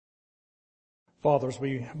Father, as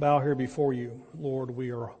we bow here before you, Lord,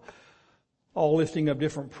 we are all lifting up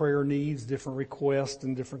different prayer needs, different requests,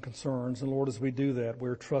 and different concerns. And Lord, as we do that,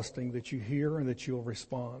 we're trusting that you hear and that you'll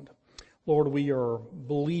respond. Lord, we are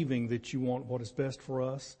believing that you want what is best for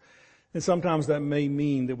us. And sometimes that may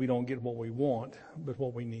mean that we don't get what we want, but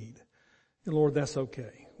what we need. And Lord, that's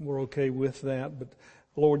okay. We're okay with that. But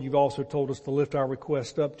Lord, you've also told us to lift our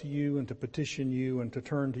request up to you and to petition you and to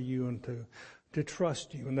turn to you and to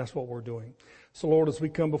trust you. And that's what we're doing. So Lord, as we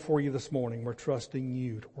come before you this morning, we're trusting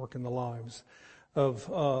you to work in the lives of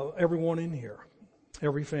everyone in here,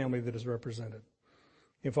 every family that is represented.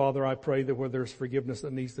 And Father, I pray that where there's forgiveness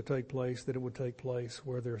that needs to take place, that it would take place.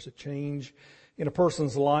 Where there's a change in a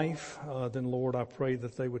person's life, then Lord, I pray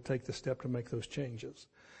that they would take the step to make those changes.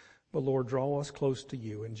 But Lord, draw us close to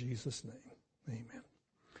you in Jesus' name. Amen.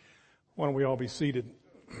 Why don't we all be seated?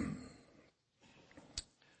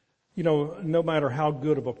 You know, no matter how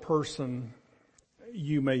good of a person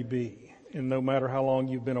you may be, and no matter how long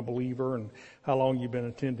you've been a believer and how long you've been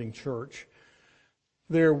attending church,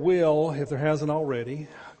 there will, if there hasn't already,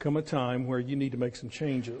 come a time where you need to make some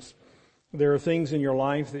changes. There are things in your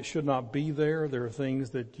life that should not be there. There are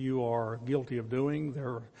things that you are guilty of doing.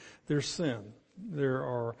 There's sin. There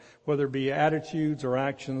are, whether it be attitudes or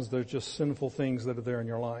actions, there's just sinful things that are there in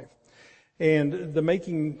your life. And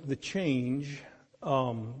making the change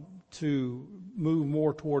to move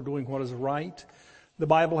more toward doing what is right, the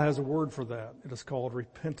Bible has a word for that. It is called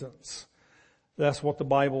repentance. That's what the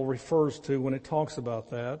Bible refers to when it talks about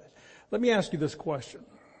that. Let me ask you this question.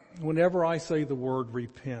 Whenever I say the word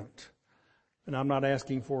repent, and I'm not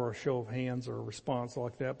asking for a show of hands or a response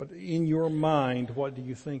like that, but in your mind, what do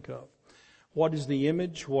you think of? What is the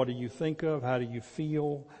image? What do you think of? How do you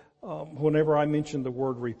feel? Whenever I mention the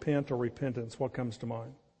word repent or repentance, what comes to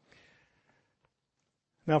mind?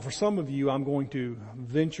 Now, for some of you, I'm going to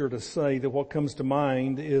venture to say that what comes to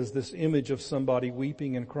mind is this image of somebody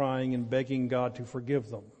weeping and crying and begging God to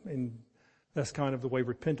forgive them. And that's kind of the way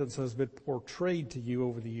repentance has been portrayed to you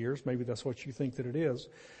over the years. Maybe that's what you think that it is.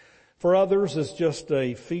 For others, it's just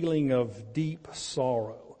a feeling of deep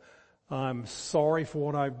sorrow. I'm sorry for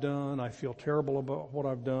what I've done. I feel terrible about what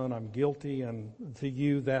I've done. I'm guilty. And to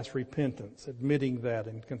you, that's repentance. Admitting that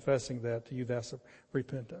and confessing that to you, that's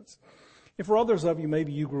repentance. And for others of you,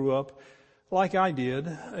 maybe you grew up like I did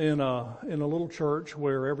in a little church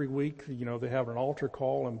where every week, they have an altar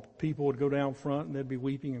call and people would go down front and they'd be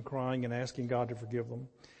weeping and crying and asking God to forgive them.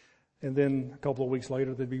 And then a couple of weeks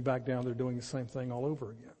later, they'd be back down there doing the same thing all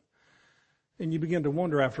over again. And you begin to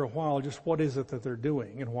wonder after a while just what is it that they're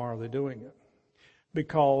doing and why are they doing it?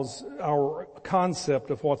 Because our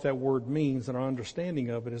concept of what that word means and our understanding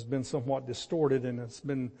of it has been somewhat distorted, and it's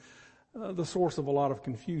been the source of a lot of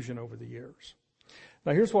confusion over the years.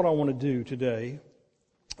 Now, here's what I want to do today.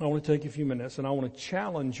 I want to take a few minutes and I want to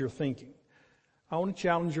challenge your thinking. I want to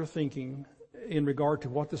challenge your thinking in regard to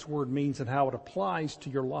what this word means and how it applies to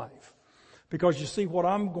your life. Because you see, what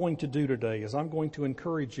I'm going to do today is I'm going to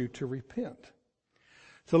encourage you to repent.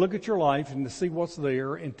 To look at your life and to see what's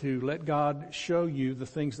there and to let God show you the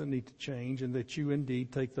things that need to change and that you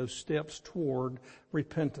indeed take those steps toward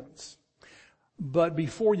repentance. But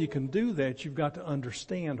before you can do that, you've got to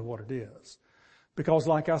understand what it is. Because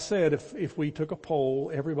like I said, if we took a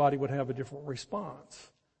poll, everybody would have a different response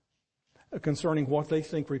concerning what they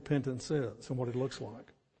think repentance is and what it looks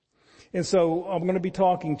like. And so I'm going to be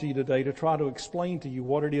talking to you today to try to explain to you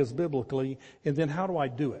what it is biblically and then how do I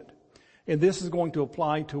do it. And this is going to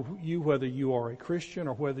apply to you whether you are a Christian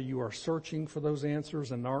or whether you are searching for those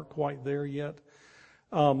answers and aren't quite there yet.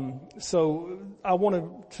 So I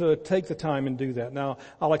wanted to take the time and do that. Now,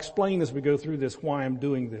 I'll explain as we go through this why I'm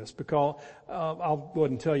doing this, because I'll go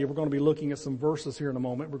ahead and tell you we're going to be looking at some verses here in a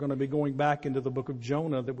moment. We're going to be going back into the book of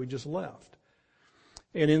Jonah that we just left.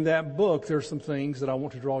 And in that book, there's some things that I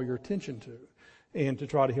want to draw your attention to and to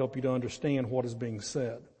try to help you to understand what is being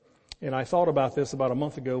said. And I thought about this about a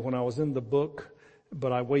month ago when I was in the book,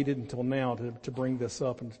 but I waited until now to bring this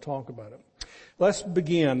up and to talk about it. Let's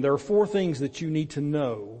begin. There are 4 things that you need to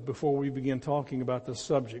know before we begin talking about this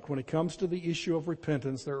subject. When it comes to the issue of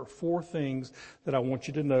repentance, there are 4 things that I want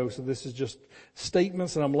you to know. So this is just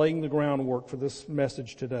statements, and I'm laying the groundwork for this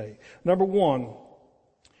message today. Number 1,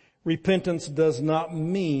 repentance does not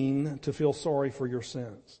mean to feel sorry for your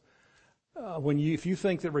sins. If you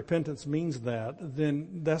think that repentance means that,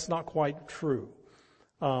 then that's not quite true.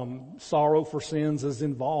 Sorrow for sins is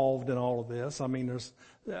involved in all of this. I mean,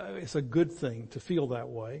 it's a good thing to feel that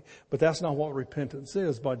way, but that's not what repentance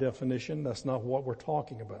is by definition. That's not what we're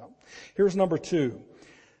talking about. Here's number 2.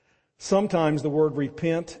 Sometimes the word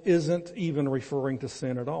repent isn't even referring to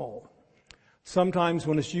sin at all. Sometimes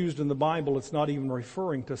when it's used in the Bible, it's not even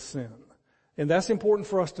referring to sin. And that's important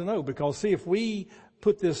for us to know because, see, if we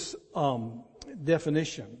put this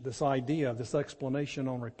definition, this idea, this explanation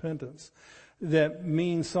on repentance, that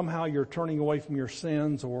means somehow you're turning away from your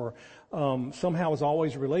sins or somehow is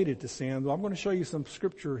always related to sin. I'm going to show you some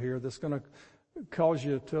scripture here that's going to cause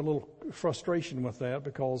you to a little frustration with that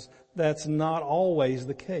because that's not always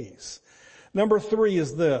the case. Number 3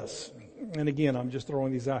 is this, and again, I'm just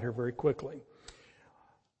throwing these out here very quickly.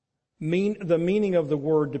 The meaning of the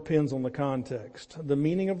word depends on the context. The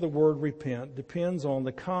meaning of the word repent depends on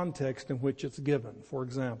the context in which it's given. For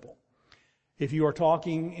example, if you are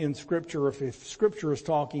talking in Scripture, if Scripture is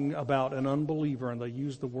talking about an unbeliever and they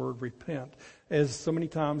use the word repent, as so many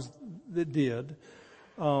times it did,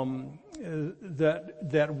 that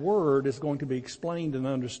word is going to be explained and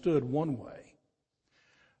understood one way.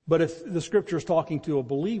 But if the Scripture is talking to a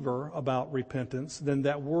believer about repentance, then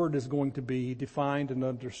that word is going to be defined and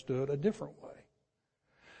understood a different way.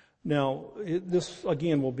 Now, this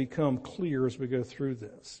again will become clear as we go through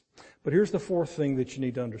this. But here's the 4th thing that you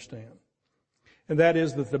need to understand. And that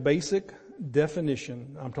is that the basic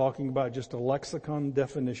definition, I'm talking about just a lexicon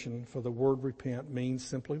definition for the word repent, means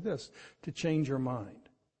simply this, to change your mind.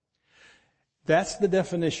 That's the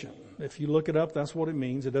definition. If you look it up, that's what it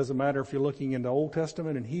means. It doesn't matter if you're looking in the Old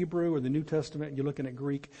Testament in Hebrew or the New Testament and you're looking at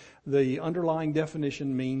Greek. The underlying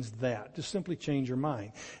definition means that. Just simply change your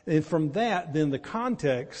mind. And from that, then the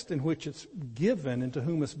context in which it's given and to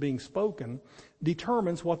whom it's being spoken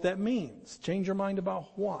determines what that means. Change your mind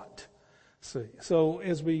about what? See. So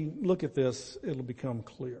as we look at this, it'll become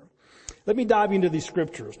clear. Let me dive into these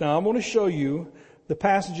scriptures. Now I want to show you the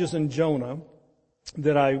passages in Jonah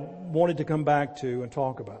that I wanted to come back to and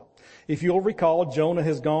talk about. If you'll recall, Jonah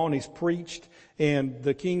has gone, he's preached, and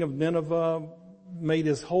the king of Nineveh made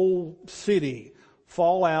his whole city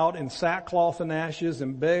fall out in sackcloth and ashes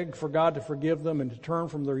and beg for God to forgive them and to turn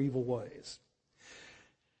from their evil ways.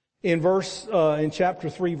 In chapter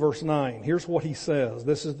 3, verse 9, here's what he says.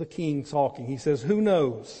 This is the king talking. He says, "Who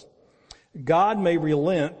knows? God may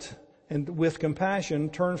relent and with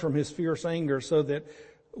compassion turn from his fierce anger so that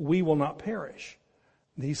we will not perish."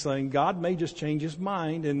 He's saying God may just change his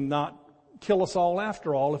mind and not kill us all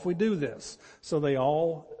after all if we do this. So they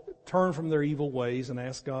all turn from their evil ways and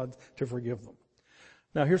ask God to forgive them.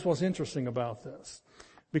 Now here's what's interesting about this.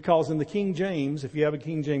 Because in the King James, if you have a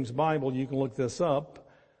King James Bible, you can look this up,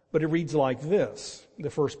 but it reads like this,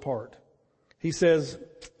 the first part. He says,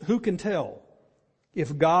 "Who can tell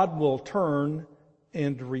if God will turn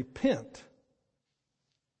and repent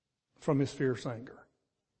from his fierce anger?"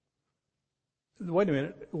 Wait a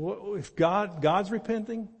minute. If God's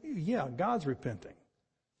repenting? Yeah, God's repenting.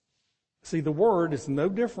 See, the word is no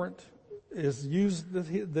different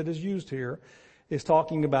that is used here is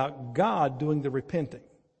talking about God doing the repenting.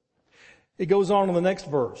 It goes on in the next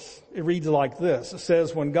verse. It reads like this. It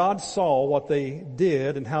says, "When God saw what they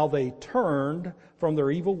did and how they turned from their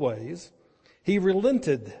evil ways, he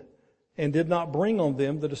relented and did not bring on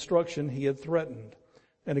them the destruction he had threatened."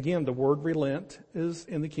 And again, the word relent is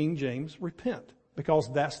in the King James repent, because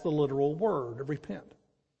that's the literal word, repent.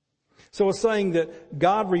 So it's saying that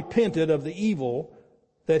God repented of the evil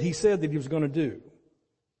that he said that he was going to do.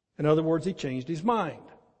 In other words, he changed his mind.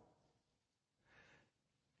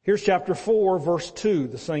 Here's chapter 4, verse 2,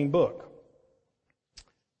 the same book.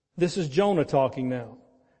 This is Jonah talking now.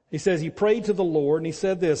 He says he prayed to the Lord and he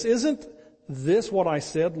said this, "Isn't this what I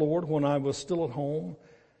said, Lord, when I was still at home?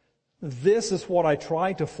 This is what I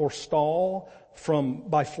tried to forestall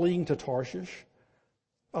by fleeing to Tarshish.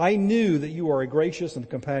 I knew that you are a gracious and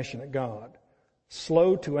compassionate God,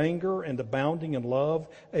 slow to anger and abounding in love,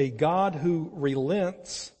 a God who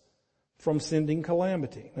relents from sending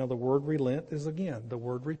calamity." Now the word relent is again the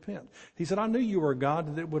word repent. He said, "I knew you were a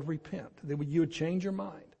God that would repent, that you would change your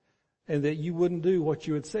mind, and that you wouldn't do what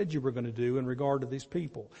you had said you were going to do in regard to these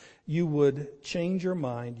people. You would change your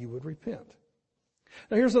mind, you would repent."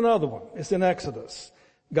 Now here's another one. It's in Exodus.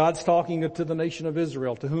 God's talking to the nation of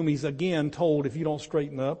Israel, to whom he's again told, if you don't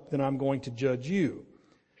straighten up, then I'm going to judge you.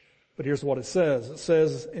 But here's what it says. It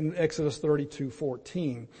says in Exodus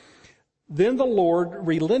 32:14, "Then the Lord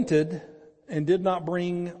relented and did not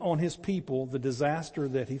bring on his people the disaster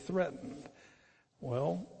that he threatened."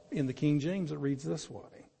 Well, in the King James it reads this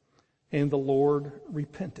way, "And the Lord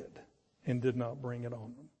repented and did not bring it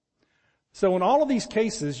on them." So in all of these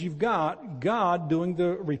cases, you've got God doing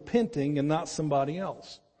the repenting and not somebody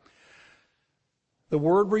else. The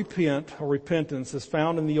word repent or repentance is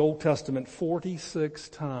found in the Old Testament 46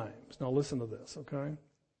 times. Now listen to this, okay?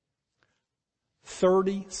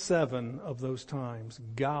 37 of those times,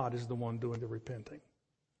 God is the one doing the repenting.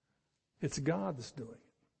 It's God that's doing it.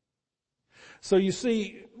 So you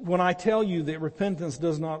see, when I tell you that repentance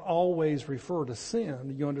does not always refer to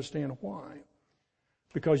sin, you understand why.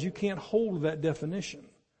 Because you can't hold that definition,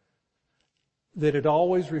 that it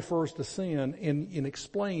always refers to sin, and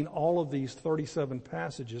explain all of these 37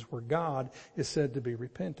 passages where God is said to be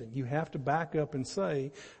repenting. You have to back up and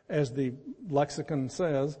say, as the lexicon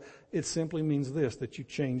says, it simply means this, that you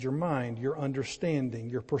change your mind, your understanding,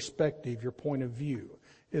 your perspective, your point of view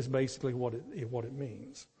is basically what it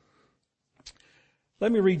means.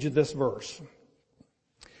 Let me read you this verse.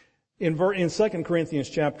 In 2 Corinthians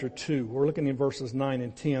chapter 2, we're looking in verses 9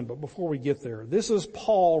 and 10, but before we get there, this is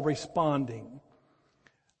Paul responding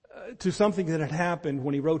to something that had happened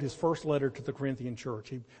when he wrote his first letter to the Corinthian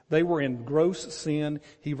church. They were in gross sin.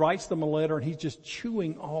 He writes them a letter and he's just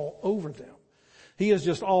chewing all over them. He is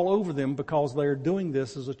just all over them because they're doing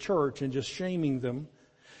this as a church and just shaming them.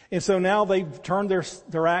 And so now they've turned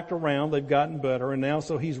their act around, they've gotten better, and now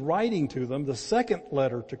so he's writing to them the second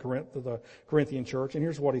letter to the Corinthian church, and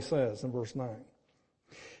here's what he says in verse 9.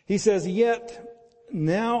 He says, "Yet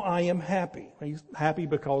now I am happy." He's happy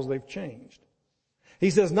because they've changed. He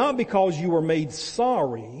says, "Not because you were made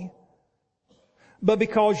sorry, but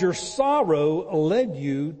because your sorrow led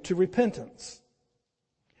you to repentance.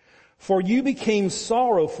 For you became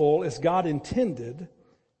sorrowful as God intended,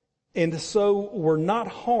 and so were not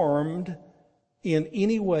harmed in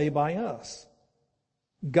any way by us.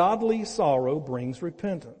 Godly sorrow brings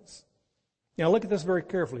repentance." Now look at this very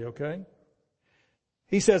carefully, okay?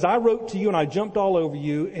 He says, "I wrote to you and I jumped all over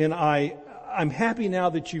you, and I'm happy now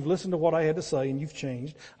that you've listened to what I had to say and you've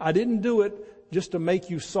changed. I didn't do it just to make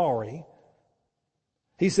you sorry."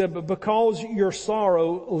 He said, "But because your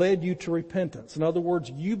sorrow led you to repentance." In other words,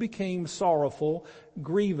 you became sorrowful,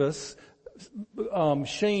 grievous,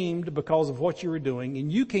 shamed because of what you were doing,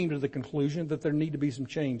 and you came to the conclusion that there need to be some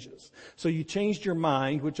changes. So you changed your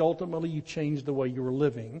mind, which ultimately you changed the way you were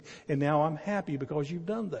living, and now I'm happy because you've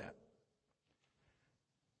done that.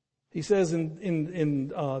 He says in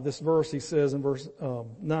this verse, he says in verse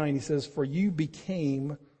 9, he says, "For you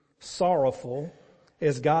became sorrowful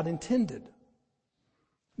as God intended."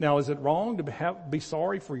 Now, is it wrong to be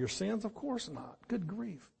sorry for your sins? Of course not. Good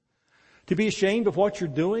grief. To be ashamed of what you're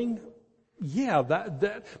doing? Yeah,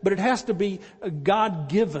 but it has to be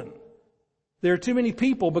God-given. There are too many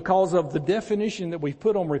people, because of the definition that we've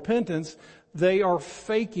put on repentance, they are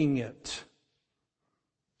faking it.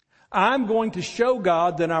 I'm going to show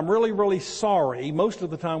God that I'm really, really sorry. Most of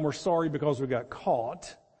the time we're sorry because we got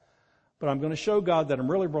caught. But I'm going to show God that I'm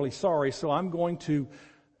really, really sorry, so I'm going to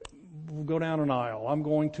go down an aisle. I'm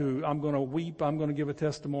going to weep. I'm going to give a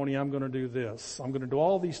testimony. I'm going to do this. I'm going to do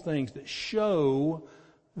all these things that show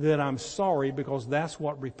that I'm sorry, because that's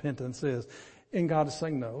what repentance is. And God is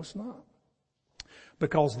saying, no, it's not.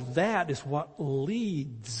 Because that is what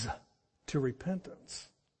leads to repentance.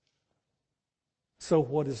 So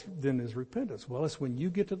what is repentance? Well, it's when you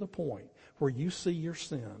get to the point where you see your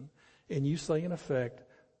sin and you say, in effect,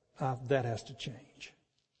 that has to change.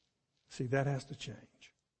 See, that has to change.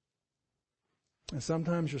 And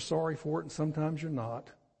sometimes you're sorry for it and sometimes you're not.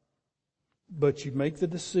 But you make the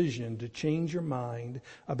decision to change your mind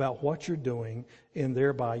about what you're doing, and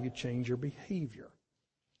thereby you change your behavior.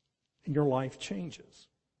 And your life changes.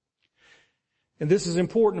 And this is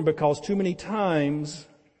important because too many times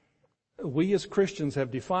we as Christians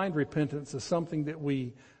have defined repentance as something that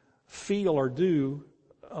we feel or do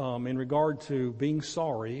in regard to being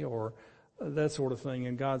sorry or that sort of thing.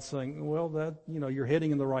 And God's saying, well, you're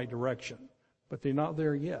heading in the right direction. But they're not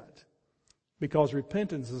there yet. Because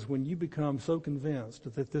repentance is when you become so convinced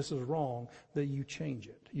that this is wrong that you change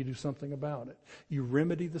it. You do something about it. You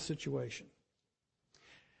remedy the situation.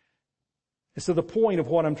 And so the point of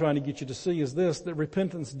what I'm trying to get you to see is this, that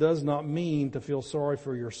repentance does not mean to feel sorry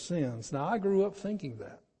for your sins. Now, I grew up thinking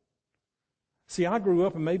that. See, I grew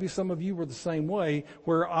up, and maybe some of you were the same way,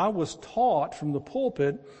 where I was taught from the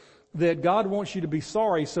pulpit that God wants you to be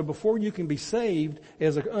sorry. So before you can be saved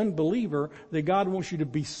as an unbeliever, that God wants you to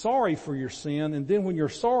be sorry for your sin. And then when you're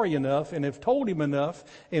sorry enough and have told Him enough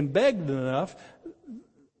and begged enough,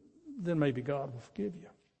 then maybe God will forgive you.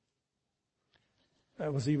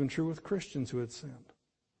 That was even true with Christians who had sinned.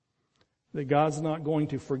 That God's not going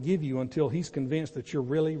to forgive you until He's convinced that you're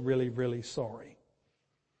really, really, really sorry.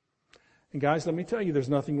 And guys, let me tell you, there's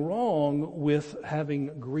nothing wrong with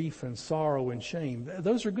having grief and sorrow and shame.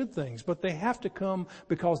 Those are good things, but they have to come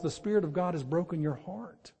because the Spirit of God has broken your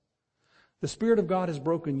heart. The Spirit of God has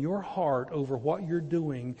broken your heart over what you're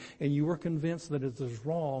doing, and you are convinced that it is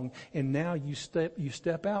wrong, and now you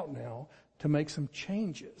step out now to make some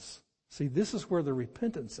changes. See, this is where the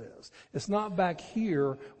repentance is. It's not back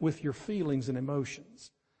here with your feelings and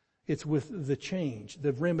emotions. It's with the change,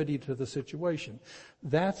 the remedy to the situation.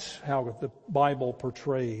 That's how the Bible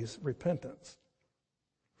portrays repentance.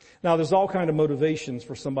 Now, there's all kind of motivations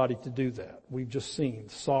for somebody to do that. We've just seen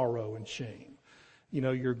sorrow and shame.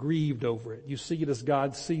 You're grieved over it. You see it as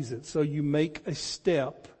God sees it. So you make a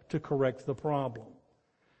step to correct the problem.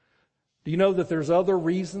 Do you know that there's other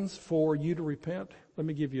reasons for you to repent? Let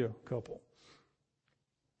me give you a couple.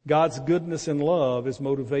 God's goodness and love is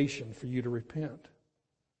motivation for you to repent.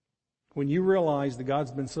 When you realize that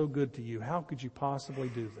God's been so good to you, how could you possibly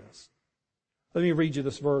do this? Let me read you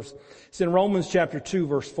this verse. It's in Romans chapter 2,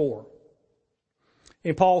 verse 4.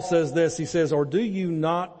 And Paul says this, he says, or do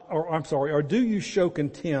you show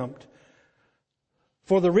contempt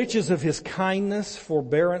for the riches of his kindness,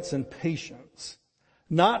 forbearance, and patience,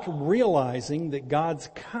 not realizing that God's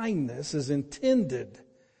kindness is intended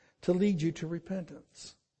to lead you to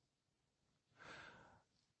repentance?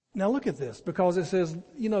 Now look at this, because it says,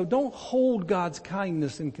 don't hold God's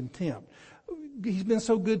kindness in contempt. He's been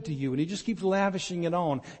so good to you, and he just keeps lavishing it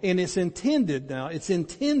on. And it's intended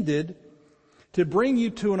to bring you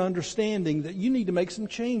to an understanding that you need to make some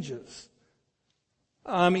changes.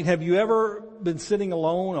 I mean, have you ever been sitting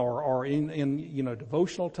alone or in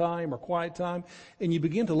devotional time or quiet time, and you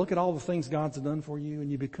begin to look at all the things God's done for you,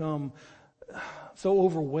 and you become so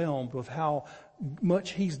overwhelmed with how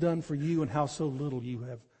much he's done for you and how so little you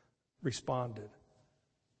have responded,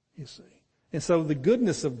 you see. And so the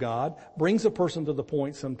goodness of God brings a person to the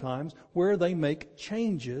point sometimes where they make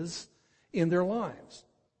changes in their lives.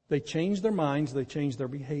 They change their minds, they change their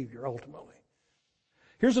behavior ultimately.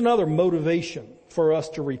 Here's another motivation for us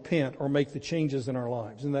to repent or make the changes in our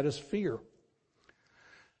lives, and that is fear.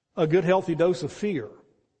 A good healthy dose of fear.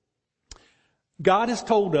 God has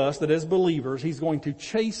told us that as believers, he's going to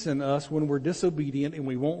chasten us when we're disobedient and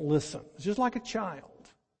we won't listen. It's just like a child.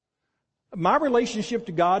 My relationship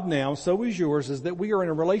to God now, so is yours, is that we are in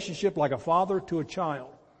a relationship like a father to a child.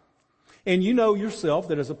 And you know yourself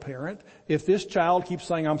that as a parent, if this child keeps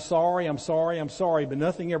saying, I'm sorry, but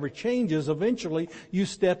nothing ever changes, eventually you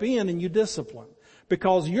step in and you discipline.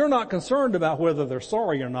 Because you're not concerned about whether they're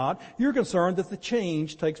sorry or not. You're concerned that the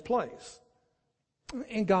change takes place.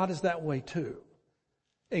 And God is that way too.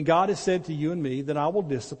 And God has said to you and me that I will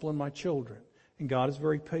discipline my children. And God is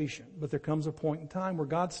very patient. But there comes a point in time where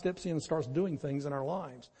God steps in and starts doing things in our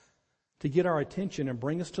lives to get our attention and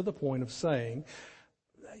bring us to the point of saying,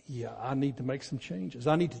 yeah, I need to make some changes.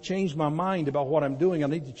 I need to change my mind about what I'm doing. I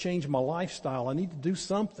need to change my lifestyle. I need to do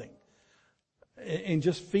something. And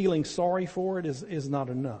just feeling sorry for it is not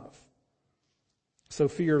enough. So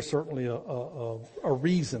fear is certainly a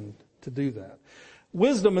reason to do that.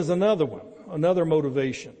 Wisdom is another one, another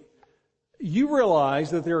motivation. You realize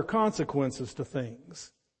that there are consequences to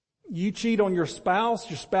things. You cheat on your spouse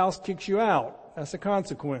kicks you out. That's a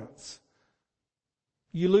consequence.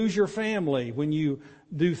 You lose your family when you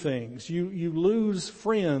do things. You lose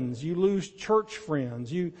friends. You lose church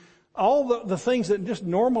friends. All the things that just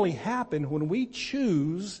normally happen when we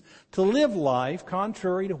choose to live life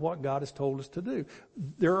contrary to what God has told us to do.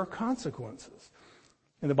 There are consequences.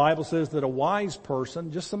 And the Bible says that a wise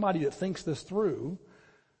person, just somebody that thinks this through,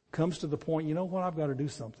 comes to the point, you know what, I've got to do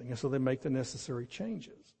something. And so they make the necessary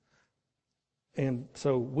changes. And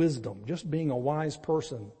so wisdom, just being a wise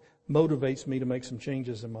person, motivates me to make some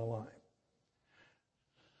changes in my life.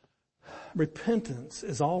 Repentance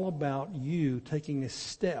is all about you taking a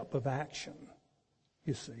step of action.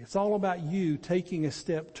 You see, it's all about you taking a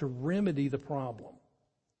step to remedy the problem.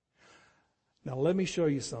 Now let me show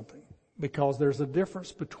you something, because there's a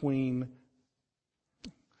difference between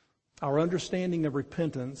our understanding of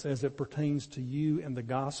repentance as it pertains to you and the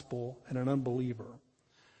gospel and an unbeliever,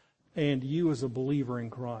 and you as a believer in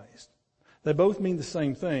Christ. They both mean the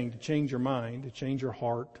same thing, to change your mind, to change your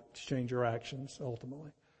heart, to change your actions, ultimately.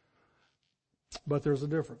 But there's a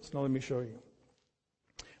difference. Now let me show you.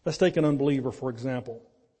 Let's take an unbeliever, for example.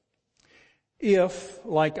 If,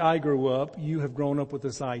 like I grew up, you have grown up with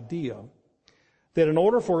this idea that in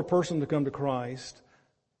order for a person to come to Christ,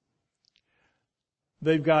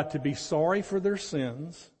 they've got to be sorry for their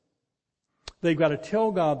sins. They've got to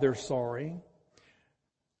tell God they're sorry.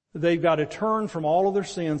 They've got to turn from all of their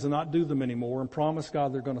sins and not do them anymore and promise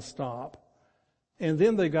God they're going to stop. And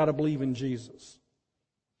then they've got to believe in Jesus.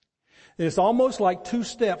 And it's almost like two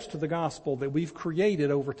steps to the gospel that we've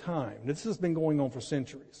created over time. This has been going on for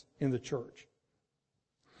centuries in the church.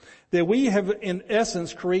 That we have, in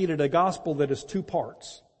essence, created a gospel that is two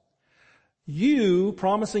parts. You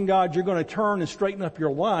promising God you're going to turn and straighten up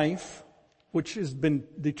your life, which has been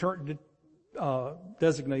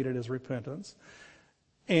designated as repentance,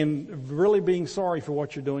 and really being sorry for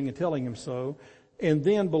what you're doing and telling him so, and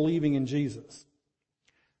then believing in Jesus.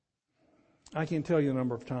 I can't tell you the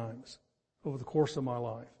number of times over the course of my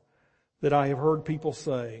life that I have heard people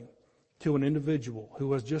say to an individual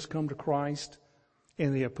who has just come to Christ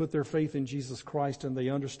and they have put their faith in Jesus Christ and they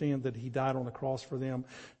understand that he died on the cross for them,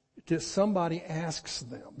 that somebody asks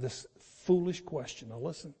them this foolish question. Now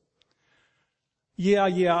listen. Yeah,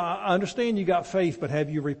 I understand you got faith, but have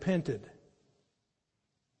you repented?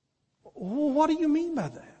 Well, what do you mean by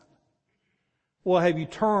that? Well, have you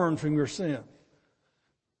turned from your sin?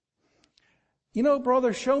 You know,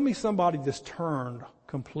 brother, show me somebody that's turned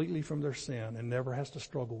completely from their sin and never has to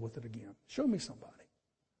struggle with it again. Show me somebody.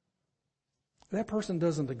 That person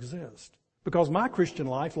doesn't exist. Because my Christian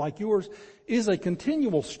life, like yours, is a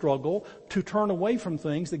continual struggle to turn away from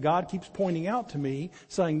things that God keeps pointing out to me,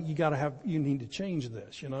 saying, you need to change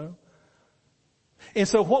this, you know. And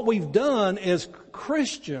so what we've done as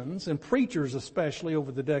Christians, and preachers especially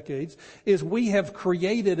over the decades, is we have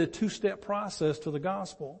created a two-step process to the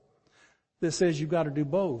gospel that says you've got to do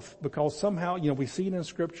both. Because somehow, you know, we see it in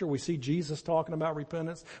Scripture, we see Jesus talking about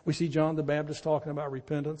repentance, we see John the Baptist talking about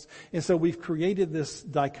repentance. And so we've created this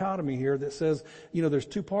dichotomy here that says, you know, there's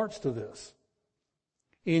two parts to this.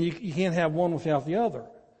 And you can't have one without the other.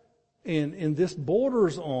 And this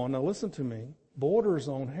borders on, now listen to me, borders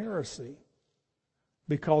on heresy.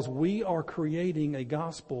 Because we are creating a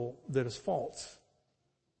gospel that is false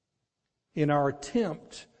in our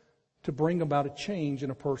attempt to bring about a change in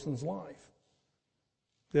a person's life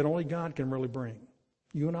that only God can really bring.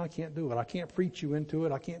 You and I can't do it. I can't preach you into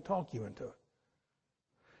it. I can't talk you into it.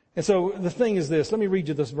 And so the thing is this. Let me read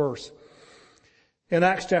you this verse. In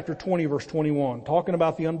Acts chapter 20, verse 21, talking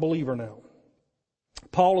about the unbeliever now.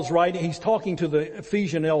 Paul is writing, he's talking to the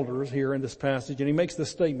Ephesian elders here in this passage, and he makes this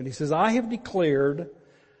statement. He says, I have declared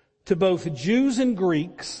to both Jews and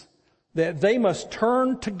Greeks that they must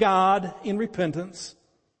turn to God in repentance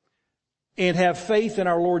and have faith in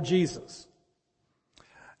our Lord Jesus.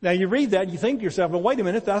 Now you read that and you think to yourself, well, wait a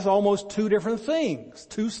minute, that's almost two different things,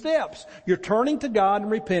 two steps. You're turning to God in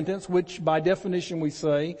repentance, which by definition we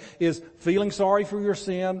say is feeling sorry for your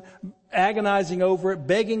sin, agonizing over it,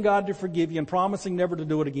 begging God to forgive you, and promising never to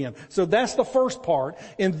do it again. So that's the first part.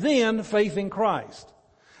 And then faith in Christ.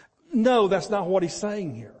 No, that's not what he's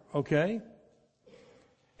saying here, okay?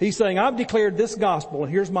 He's saying, I've declared this gospel,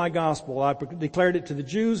 and here's my gospel. I've declared it to the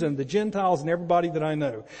Jews and the Gentiles and everybody that I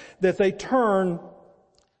know, that they turn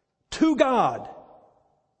to God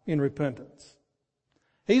in repentance.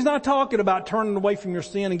 He's not talking about turning away from your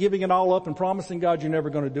sin and giving it all up and promising God you're never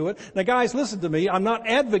going to do it. Now guys, listen to me. I'm not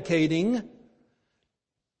advocating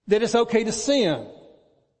that it's okay to sin.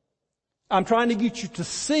 I'm trying to get you to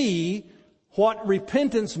see what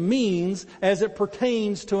repentance means as it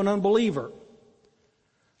pertains to an unbeliever.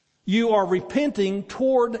 You are repenting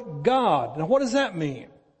toward God. Now what does that mean?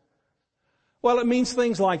 Well, it means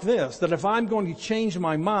things like this, that if I'm going to change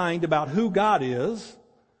my mind about who God is,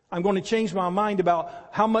 I'm going to change my mind about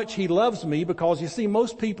how much He loves me, because you see,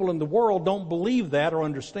 most people in the world don't believe that or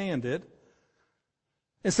understand it.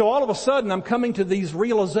 And so all of a sudden I'm coming to these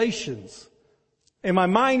realizations, and my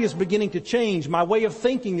mind is beginning to change. My way of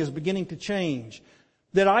thinking is beginning to change.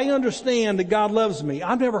 That I understand that God loves me.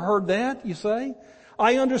 I've never heard that, you say?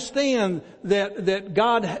 I understand that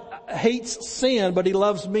God hates sin, but He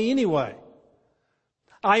loves me anyway.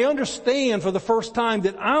 I understand for the first time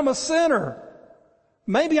that I'm a sinner.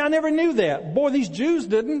 Maybe I never knew that. Boy, these Jews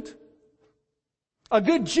didn't. A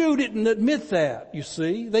good Jew didn't admit that, you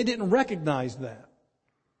see. They didn't recognize that.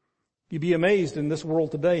 You'd be amazed in this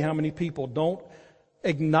world today how many people don't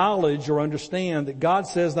acknowledge or understand that God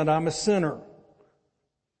says that I'm a sinner.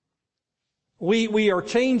 We are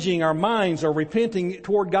changing our minds or repenting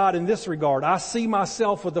toward God in this regard. I see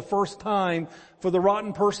myself for the first time for the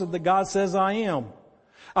rotten person that God says I am.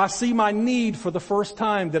 I see my need for the first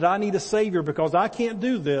time, that I need a Savior because I can't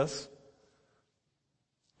do this.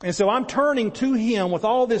 And so I'm turning to Him with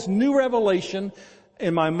all this new revelation,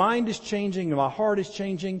 and my mind is changing and my heart is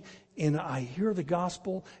changing, and I hear the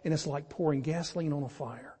gospel, and it's like pouring gasoline on a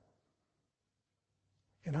fire.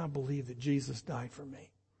 And I believe that Jesus died for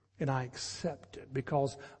me, and I accept it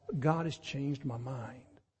because God has changed my mind.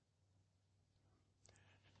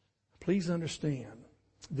 Please understand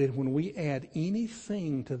that when we add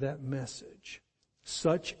anything to that message,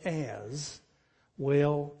 such as,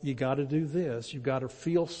 well, you got to do this, you got to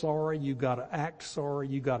feel sorry, you got to act sorry,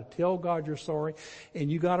 you got to tell God you're sorry,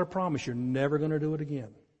 and you got to promise you're never going to do it again,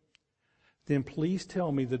 then please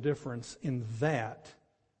tell me the difference in that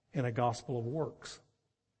and a gospel of works.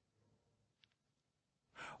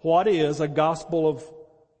 What is a gospel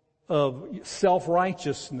of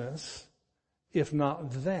self-righteousness, if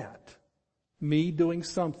not that? Me doing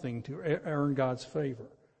something to earn God's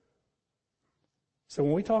favor. So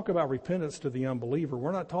when we talk about repentance to the unbeliever,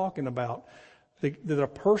 we're not talking about that a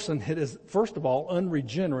person is, first of all,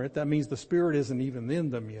 unregenerate. That means the Spirit isn't even in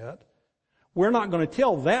them yet. We're not going to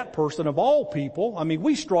tell that person of all people, I mean,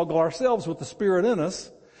 we struggle ourselves with the Spirit in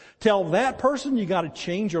us, tell that person you got to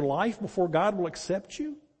change your life before God will accept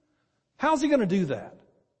you? How's he going to do that?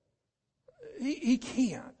 He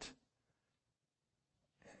can't.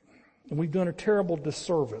 And we've done a terrible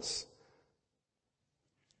disservice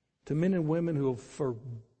to men and women who have for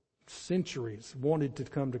centuries wanted to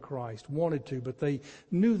come to Christ, but they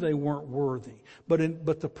knew they weren't worthy.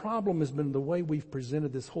 But the problem has been the way we've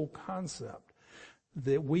presented this whole concept,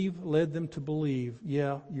 that we've led them to believe,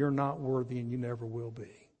 yeah, you're not worthy and you never will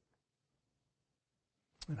be.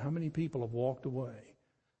 And how many people have walked away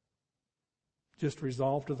just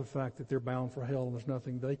resolved to the fact that they're bound for hell and there's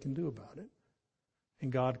nothing they can do about it?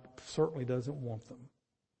 And God certainly doesn't want them.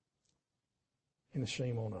 And it's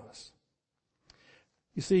shame on us.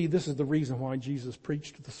 You see, this is the reason why Jesus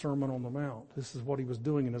preached the Sermon on the Mount. This is what he was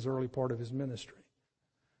doing in his early part of his ministry.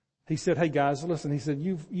 He said, hey guys, listen, he said,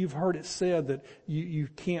 you've heard it said that you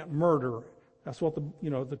can't murder. That's what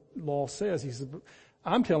the law says. He said, but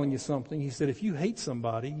I'm telling you something. He said, if you hate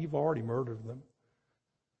somebody, you've already murdered them.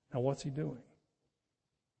 Now what's he doing?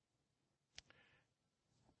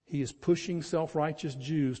 He is pushing self-righteous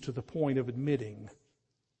Jews to the point of admitting,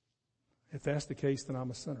 if that's the case, then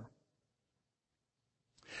I'm a sinner.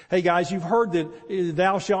 Hey guys, you've heard that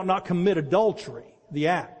thou shalt not commit adultery, the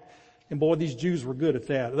act. And boy, these Jews were good at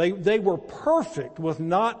that. They were perfect with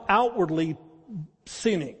not outwardly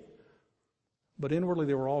sinning. But inwardly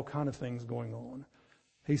there were all kind of things going on.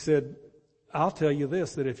 He said, I'll tell you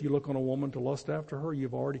this, that if you look on a woman to lust after her,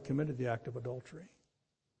 you've already committed the act of adultery.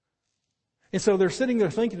 And so they're sitting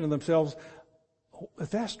there thinking to themselves,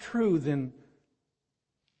 if that's true, then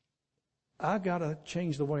I've got to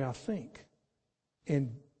change the way I think.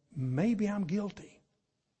 And maybe I'm guilty.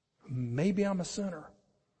 Maybe I'm a sinner.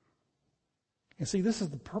 And see, this is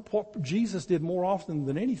what Jesus did more often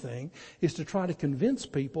than anything, is to try to convince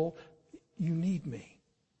people, you need me.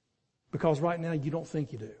 Because right now you don't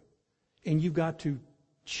think you do. And you've got to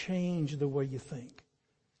change the way you think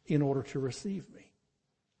in order to receive me.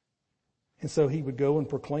 And so he would go and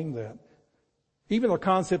proclaim that. Even the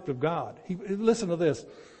concept of God. Listen to this.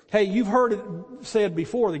 Hey, you've heard it said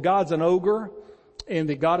before that God's an ogre and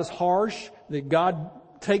that God is harsh, that God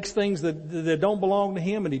takes things that don't belong to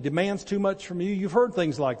him and he demands too much from you. You've heard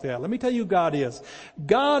things like that. Let me tell you who God is.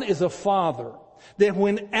 God is a father that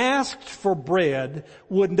when asked for bread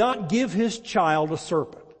would not give his child a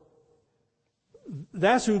serpent.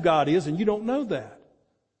 That's who God is, and you don't know that.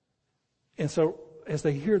 And so as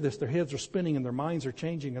they hear this, their heads are spinning and their minds are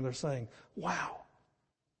changing and they're saying, wow.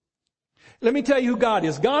 Let me tell you who God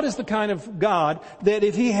is. God is the kind of God that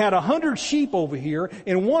if he had 100 sheep over here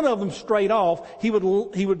and one of them strayed off, he would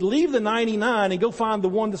leave the 99 and go find the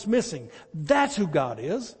one that's missing. That's who God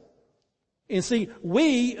is. And see,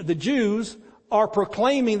 we, the Jews, are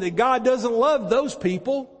proclaiming that God doesn't love those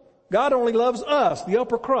people. God only loves us, the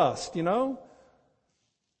upper crust, you know.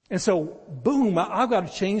 And so, boom, I've got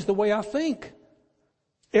to change the way I think.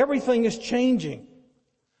 Everything is changing.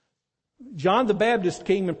 John the Baptist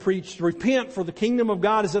came and preached, repent for the kingdom of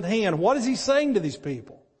God is at hand. What is he saying to these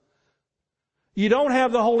people? You don't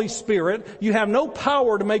have the Holy Spirit. You have no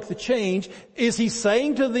power to make the change. Is he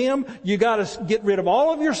saying to them, you got to get rid of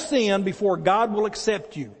all of your sin before God will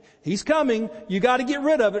accept you? He's coming. You got to get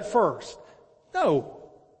rid of it first. No.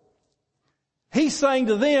 He's saying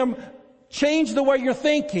to them, change the way you're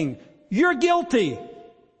thinking. You're guilty.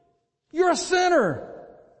 You're a sinner.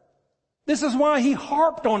 This is why he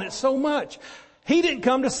harped on it so much. He didn't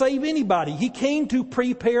come to save anybody. He came to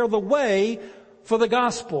prepare the way for the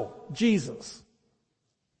gospel, Jesus.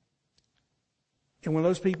 And when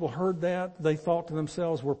those people heard that, they thought to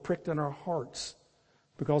themselves, we're pricked in our hearts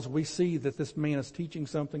because we see that this man is teaching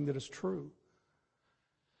something that is true.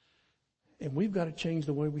 And we've got to change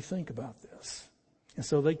the way we think about this. And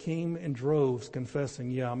so they came in droves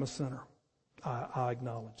confessing, yeah, I'm a sinner. I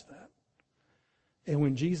acknowledge that. And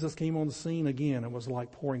when Jesus came on the scene again, it was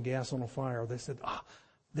like pouring gas on a fire. They said,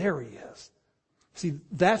 there he is. See,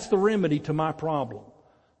 that's the remedy to my problem.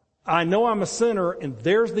 I know I'm a sinner and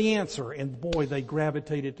there's the answer. And boy, they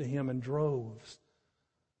gravitated to him in droves.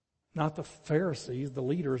 Not the Pharisees, the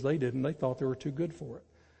leaders, they didn't. They thought they were too good for it.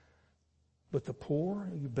 But the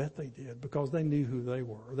poor, you bet they did, because they knew who they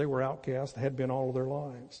were. They were outcasts, had been all of their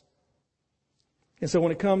lives. And so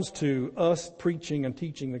when it comes to us preaching and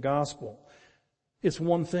teaching the gospel, it's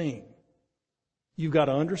one thing. You've got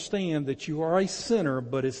to understand that you are a sinner,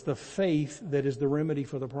 but it's the faith that is the remedy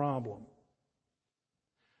for the problem.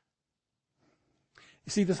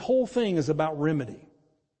 You see, this whole thing is about remedy.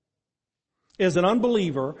 As an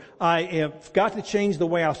unbeliever, I have got to change the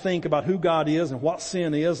way I think about who God is and what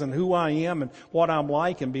sin is and who I am and what I'm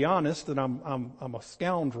like, and be honest that I'm a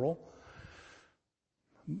scoundrel.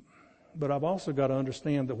 But I've also got to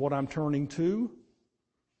understand that what I'm turning to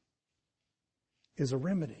is a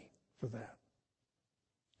remedy for that.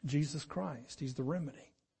 Jesus Christ. He's the remedy.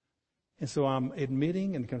 And so I'm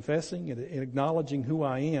admitting and confessing and acknowledging who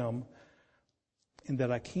I am and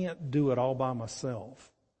that I can't do it all by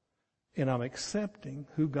myself. And I'm accepting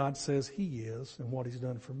who God says He is and what He's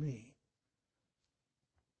done for me.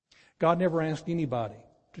 God never asked anybody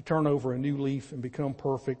to turn over a new leaf and become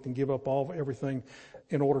perfect and give up everything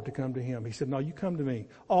in order to come to Him. He said, no, you come to me.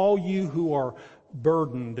 All you who are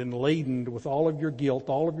burdened and laden with all of your guilt,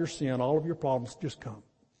 all of your sin, all of your problems, just come.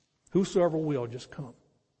 Whosoever will, just come.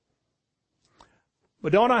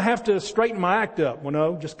 But don't I have to straighten my act up? Well,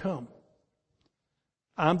 no, just come.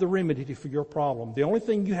 I'm the remedy for your problem. The only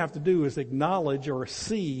thing you have to do is acknowledge or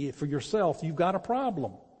see for yourself you've got a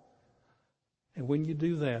problem. And when you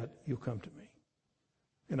do that, you'll come to me.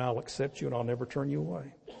 And I'll accept you and I'll never turn you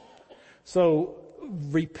away. So,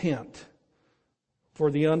 repent.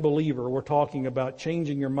 For the unbeliever, we're talking about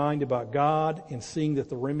changing your mind about God and seeing that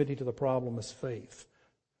the remedy to the problem is faith.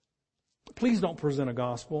 Please don't present a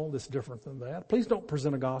gospel that's different than that. Please don't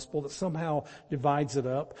present a gospel that somehow divides it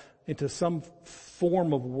up into some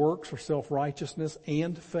form of works or self-righteousness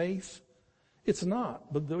and faith. It's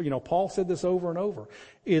not. But, Paul said this over and over.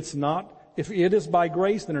 It's not, if it is by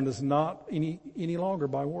grace, then it is not any longer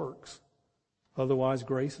by works. Otherwise,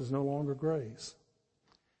 grace is no longer grace.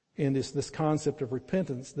 And it's this concept of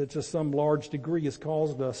repentance that to some large degree has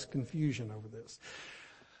caused us confusion over this.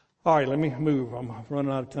 All right, let me move. I'm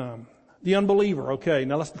running out of time. The unbeliever, okay.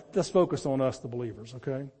 Now let's focus on us, the believers,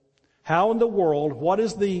 okay? How in the world, what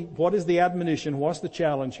is the admonition, what's the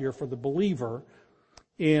challenge here for the believer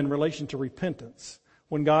in relation to repentance?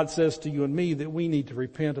 When God says to you and me that we need to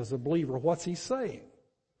repent as a believer, what's He saying?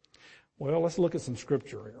 Well, let's look at some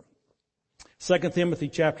scripture here. 2 Timothy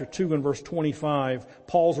chapter 2 and verse 25,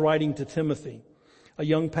 Paul's writing to Timothy, a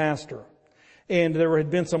young pastor. And there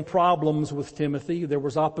had been some problems with Timothy. There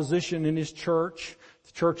was opposition in his church,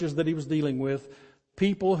 the churches that he was dealing with.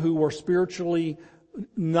 People who were spiritually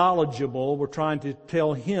knowledgeable were trying to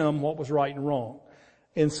tell him what was right and wrong.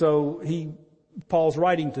 And so Paul's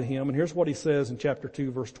writing to him, and here's what he says in chapter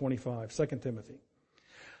 2, verse 25, 2 Timothy.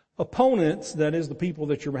 Opponents, that is the people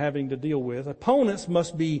that you're having to deal with, opponents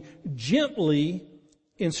must be gently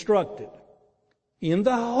instructed in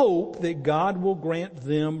the hope that God will grant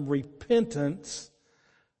them repentance,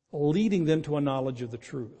 leading them to a knowledge of the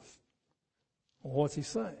truth. Well, what's he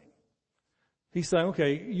saying? He's saying,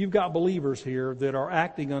 okay, you've got believers here that are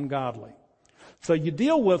acting ungodly. So you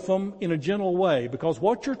deal with them in a gentle way, because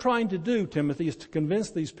what you're trying to do, Timothy, is to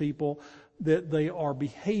convince these people that they are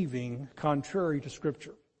behaving contrary to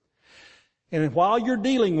Scripture. And while you're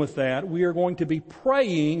dealing with that, we are going to be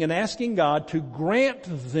praying and asking God to grant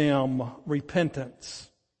them repentance.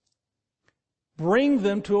 Bring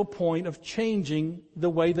them to a point of changing the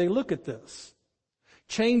way they look at this.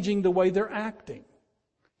 Changing the way they're acting.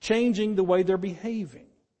 Changing the way they're behaving.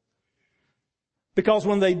 Because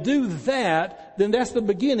when they do that, then that's the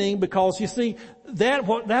beginning, because you see,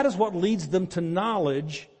 that is what leads them to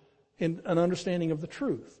knowledge and an understanding of the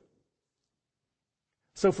truth.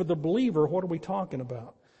 So for the believer, what are we talking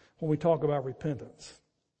about when we talk about repentance?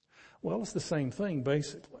 Well, it's the same thing,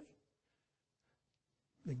 basically.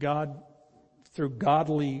 That God, through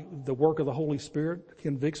the work of the Holy Spirit,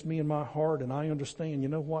 convicts me in my heart, and I understand, you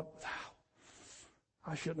know what?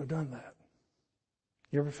 I shouldn't have done that.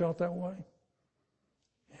 You ever felt that way?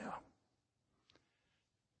 Yeah.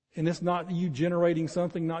 And it's not you generating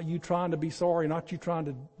something, not you trying to be sorry, not you trying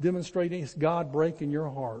to demonstrate it. It's God breaking your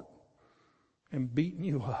heart and beating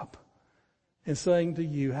you up and saying to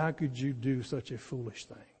you, how could you do such a foolish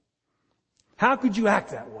thing? How could you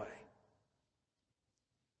act that way?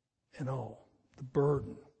 And the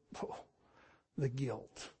burden, the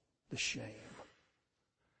guilt, the shame.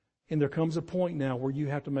 And there comes a point now where you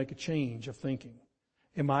have to make a change of thinking.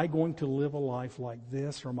 Am I going to live a life like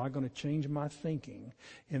this, or am I going to change my thinking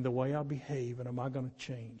in the way I behave, and am I going to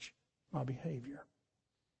change my behavior?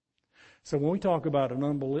 So when we talk about an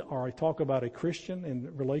unbeliever, or I talk about a Christian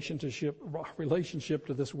in relationship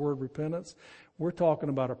to this word repentance, we're talking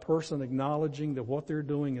about a person acknowledging that what they're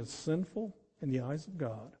doing is sinful in the eyes of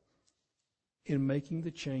God, in making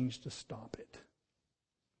the change to stop it.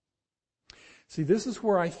 See, this is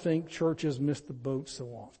where I think churches miss the boat so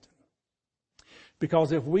often.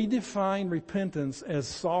 Because if we define repentance as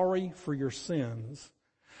sorry for your sins,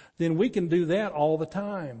 then we can do that all the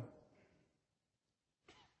time.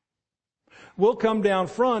 We'll come down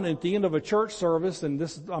front at the end of a church service, and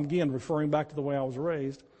this is, I'm again referring back to the way I was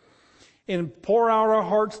raised, and pour out our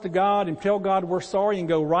hearts to God and tell God we're sorry and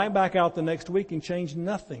go right back out the next week and change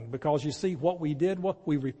nothing. Because you see what we did, what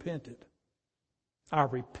we repented. I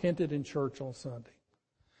repented in church on Sunday.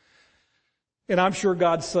 And I'm sure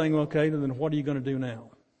God's saying, okay, then what are you going to do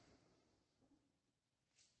now?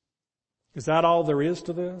 Is that all there is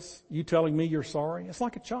to this? You telling me you're sorry? It's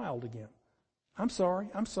like a child again. I'm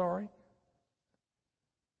sorry.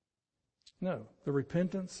 No, the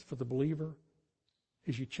repentance for the believer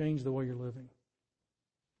is you change the way you're living.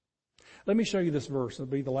 Let me show you this verse. It'll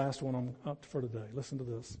be the last one I'm up for today. Listen to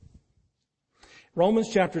this. Romans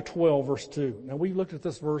chapter 12, verse 2. Now, we've looked at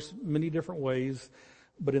this verse many different ways,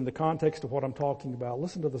 but in the context of what I'm talking about,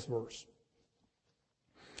 listen to this verse.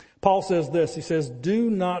 Paul says this. He says, do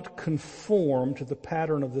not conform to the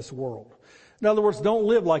pattern of this world. In other words, don't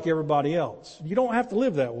live like everybody else. You don't have to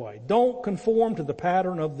live that way. Don't conform to the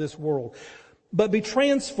pattern of this world. But be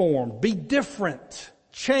transformed. Be different.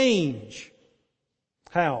 Change.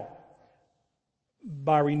 How?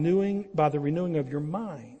 By the renewing of your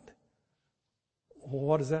mind. Well,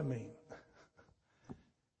 what does that mean?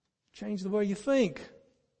 Change the way you think.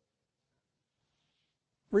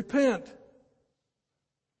 Repent.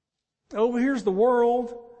 Over here's the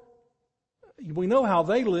world. We know how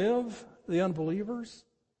they live, the unbelievers.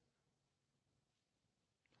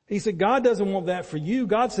 He said, God doesn't want that for you.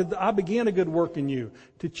 God said, I began a good work in you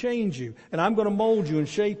to change you. And I'm going to mold you and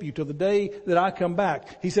shape you till the day that I come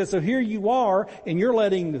back. He said, so here you are, and you're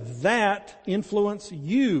letting that influence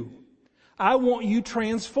you. I want you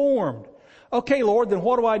transformed. Okay, Lord, then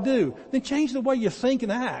what do I do? Then change the way you think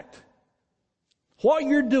and act. What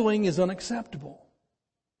you're doing is unacceptable.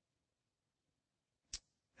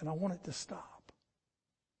 And I want it to stop.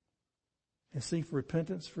 And see, for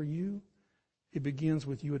repentance for you, it begins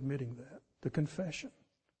with you admitting that. The confession.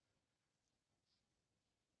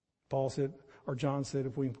 Paul said, or John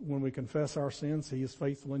said, when we confess our sins, He is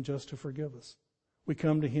faithful and just to forgive us. We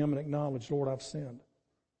come to Him and acknowledge, Lord, I've sinned.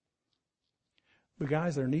 But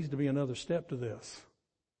guys, there needs to be another step to this.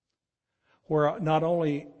 Where not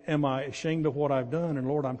only am I ashamed of what I've done, and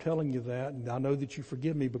Lord, I'm telling you that, and I know that you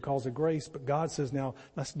forgive me because of grace, but God says, now,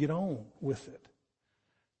 let's get on with it.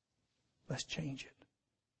 Let's change it.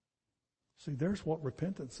 See, there's what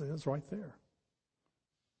repentance is right there.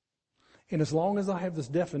 And as long as I have this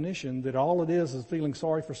definition that all it is feeling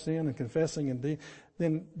sorry for sin and confessing, and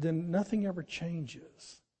then nothing ever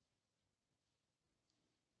changes.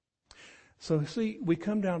 So see, we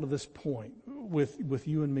come down to this point with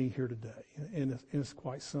you and me here today, and it's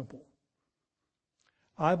quite simple.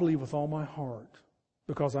 I believe with all my heart,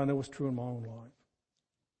 because I know it's true in my own life,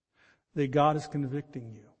 that God is convicting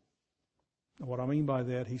you. And what I mean by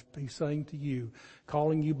that, He's saying to you,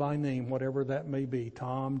 calling you by name, whatever that may be,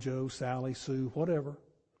 Tom, Joe, Sally, Sue, whatever.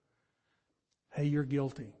 Hey, you're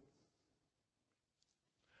guilty.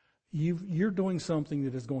 You're doing something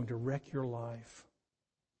that is going to wreck your life.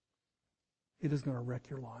 It is going to wreck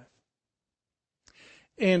your life.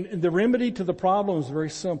 And the remedy to the problem is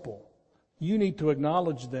very simple. You need to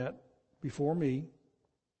acknowledge that before me,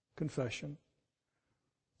 confession,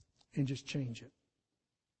 and just change it.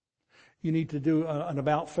 You need to do an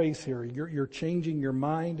about face here. You're changing your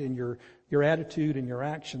mind and your attitude and your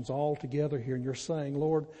actions all together here. And you're saying,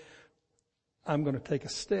 Lord, I'm going to take a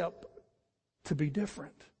step to be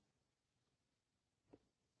different.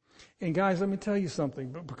 And guys, let me tell you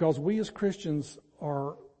something. Because we as Christians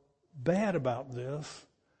are bad about this,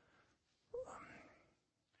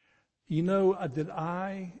 you know that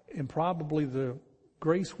I am probably the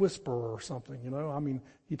grace whisperer or something, you know. I mean,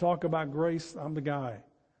 you talk about grace, I'm the guy.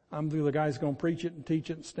 I'm the guy who's going to preach it and teach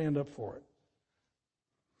it and stand up for it.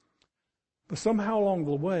 But somehow along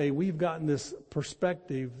the way, we've gotten this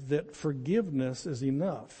perspective that forgiveness is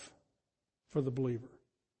enough for the believer.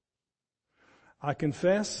 I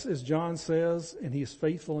confess, as John says, and He is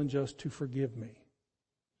faithful and just to forgive me.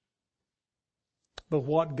 But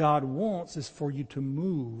what God wants is for you to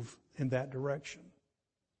move in that direction.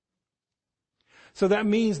 So that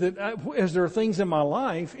means that as there are things in my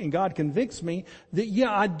life and God convicts me, that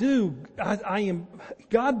yeah, I do.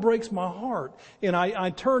 God breaks my heart. And I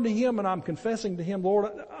turn to Him and I'm confessing to Him,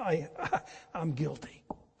 Lord, I'm guilty.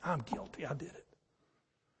 I'm guilty. I did it.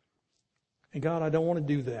 And God, I don't want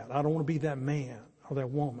to do that. I don't want to be that man or that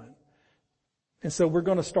woman. And so we're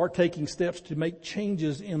going to start taking steps to make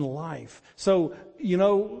changes in life. So,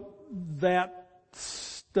 that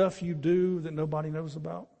stuff you do that nobody knows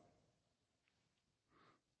about?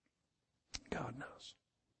 God knows.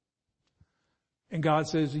 And God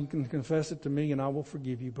says you can confess it to me and I will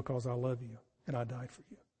forgive you because I love you and I died for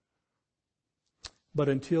you. But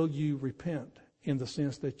until you repent in the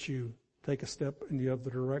sense that you take a step in the other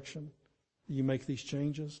direction, you make these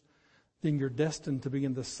changes, then you're destined to be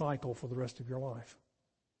in this cycle for the rest of your life.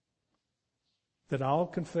 That I'll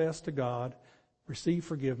confess to God, receive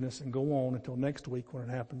forgiveness, and go on until next week when it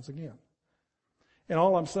happens again. And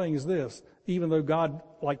all I'm saying is this, even though God,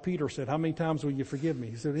 like Peter said, how many times will you forgive me?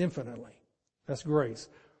 He said, infinitely. That's grace.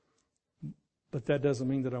 But that doesn't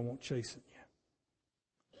mean that I won't chasten you.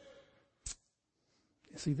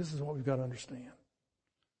 You see, this is what we've got to understand.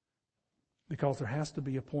 Because there has to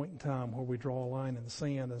be a point in time where we draw a line in the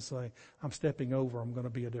sand and say, I'm stepping over, I'm going to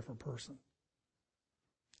be a different person.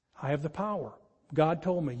 I have the power. God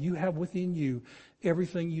told me, you have within you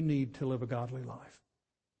everything you need to live a godly life.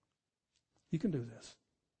 You can do this.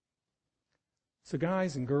 So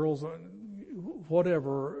guys and girls,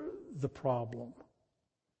 whatever the problem,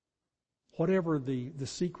 whatever the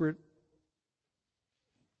secret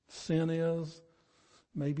sin is,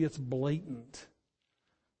 maybe it's blatant.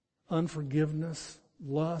 Unforgiveness,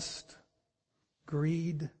 lust,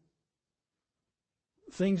 greed,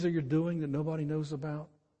 things that you're doing that nobody knows about,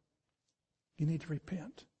 you need to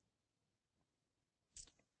repent.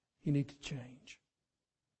 You need to change.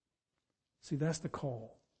 See, that's the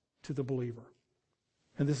call to the believer.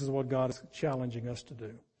 And this is what God is challenging us to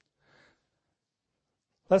do.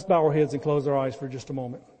 Let's bow our heads and close our eyes for just a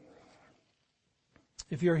moment.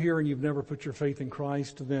 If you're here and you've never put your faith in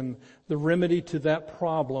Christ, then the remedy to that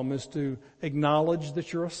problem is to acknowledge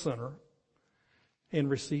that you're a sinner and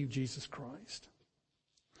receive Jesus Christ.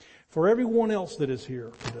 For everyone else that is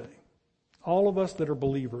here today, all of us that are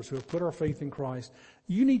believers who have put our faith in Christ,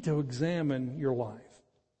 you need to examine your life.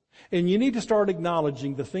 And you need to start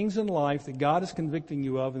acknowledging the things in life that God is convicting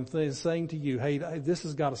you of and saying to you, hey, this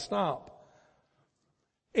has got to stop.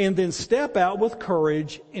 And then step out with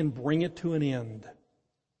courage and bring it to an end.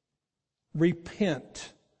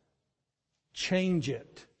 Repent. Change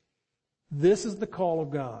it. This is the call of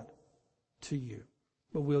God to you.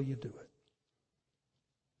 But will you do it?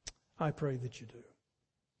 I pray that you do.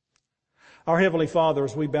 Our Heavenly Father,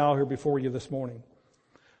 as we bow here before you this morning,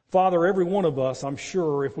 Father, every one of us, I'm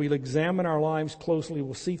sure, if we examine our lives closely,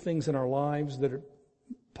 we'll see things in our lives that are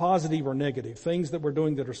positive or negative, things that we're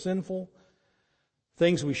doing that are sinful,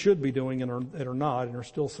 things we should be doing and that are not and are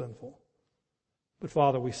still sinful. But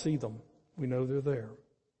Father, we see them. We know they're there.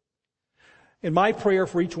 And my prayer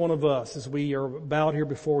for each one of us as we are bowed here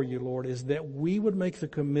before you, Lord, is that we would make the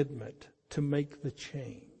commitment to make the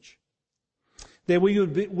change. That we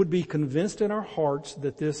would be convinced in our hearts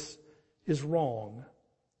that this is wrong.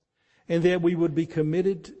 And that we would be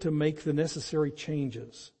committed to make the necessary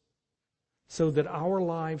changes so that our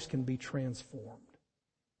lives can be transformed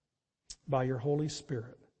by your Holy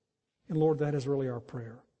Spirit. And Lord, that is really our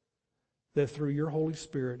prayer. That through your Holy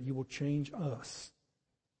Spirit, you will change us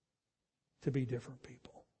to be different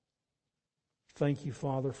people. Thank you,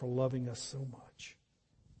 Father, for loving us so much.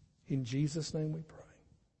 In Jesus' name we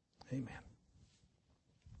pray. Amen.